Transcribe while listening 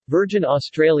Virgin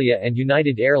Australia and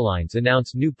United Airlines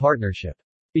announce new partnership.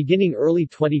 Beginning early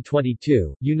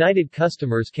 2022, United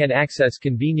customers can access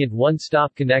convenient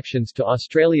one-stop connections to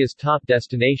Australia's top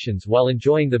destinations while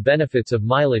enjoying the benefits of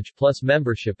Mileage Plus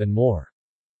membership and more.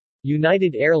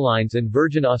 United Airlines and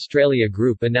Virgin Australia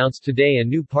Group announced today a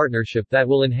new partnership that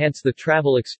will enhance the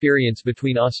travel experience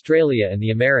between Australia and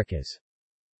the Americas.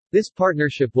 This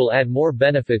partnership will add more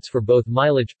benefits for both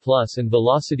Mileage Plus and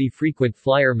Velocity Frequent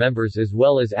Flyer members as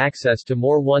well as access to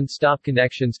more one-stop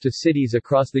connections to cities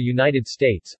across the United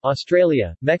States,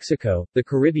 Australia, Mexico, the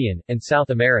Caribbean, and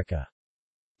South America.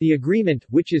 The agreement,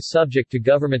 which is subject to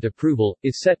government approval,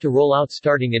 is set to roll out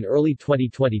starting in early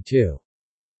 2022.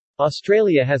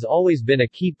 Australia has always been a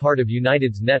key part of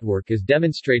United's network as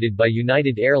demonstrated by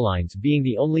United Airlines being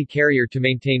the only carrier to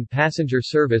maintain passenger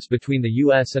service between the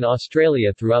US and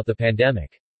Australia throughout the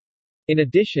pandemic. In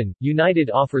addition, United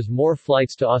offers more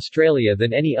flights to Australia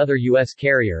than any other US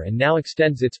carrier and now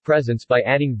extends its presence by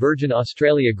adding Virgin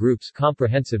Australia Group's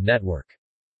comprehensive network.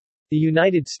 The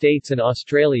United States and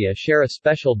Australia share a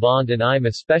special bond and I'm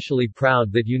especially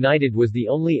proud that United was the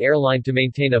only airline to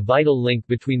maintain a vital link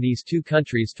between these two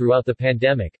countries throughout the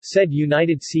pandemic, said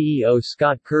United CEO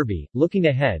Scott Kirby. Looking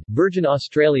ahead, Virgin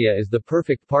Australia is the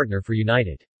perfect partner for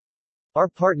United. Our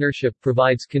partnership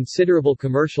provides considerable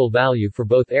commercial value for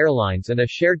both airlines and a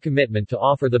shared commitment to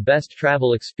offer the best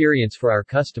travel experience for our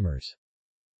customers.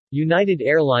 United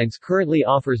Airlines currently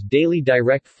offers daily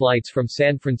direct flights from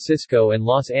San Francisco and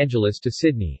Los Angeles to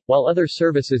Sydney, while other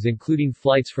services including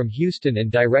flights from Houston and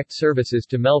direct services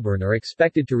to Melbourne are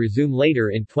expected to resume later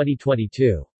in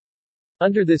 2022.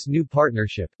 Under this new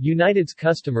partnership, United's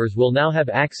customers will now have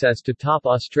access to top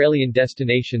Australian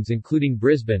destinations including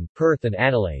Brisbane, Perth and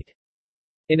Adelaide.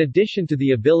 In addition to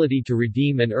the ability to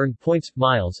redeem and earn points,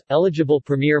 miles, eligible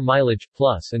Premier Mileage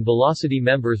Plus and Velocity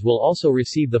members will also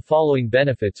receive the following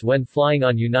benefits when flying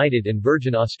on United and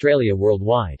Virgin Australia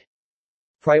worldwide.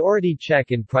 Priority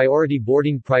check-in, priority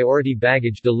boarding, priority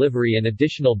baggage delivery and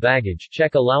additional baggage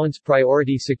check allowance,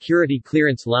 priority security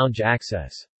clearance, lounge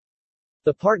access.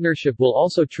 The partnership will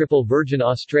also triple Virgin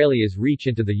Australia's reach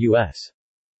into the U.S.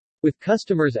 with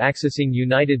customers accessing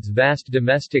United's vast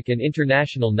domestic and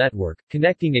international network,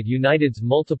 connecting at United's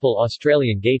multiple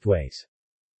Australian gateways.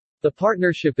 The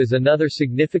partnership is another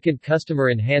significant customer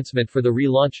enhancement for the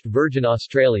relaunched Virgin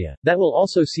Australia, that will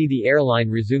also see the airline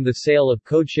resume the sale of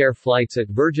codeshare flights at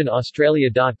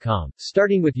virginaustralia.com,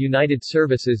 starting with United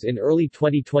services in early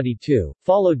 2022,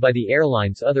 followed by the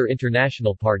airline's other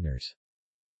international partners.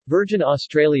 Virgin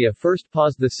Australia first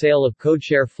paused the sale of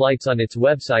codeshare flights on its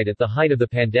website at the height of the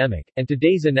pandemic, and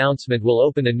today's announcement will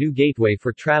open a new gateway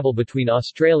for travel between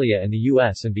Australia and the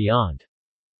US and beyond.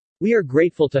 We are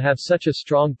grateful to have such a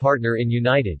strong partner in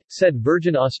United, said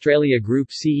Virgin Australia Group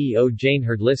CEO Jane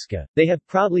Hrdlicka. They have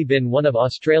proudly been one of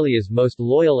Australia's most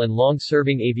loyal and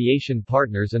long-serving aviation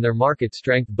partners and their market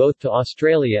strength both to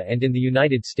Australia and in the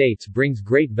United States brings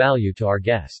great value to our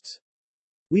guests.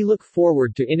 We look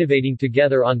forward to innovating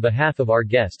together on behalf of our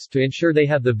guests to ensure they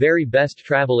have the very best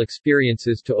travel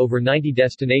experiences to over 90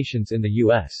 destinations in the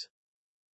U.S.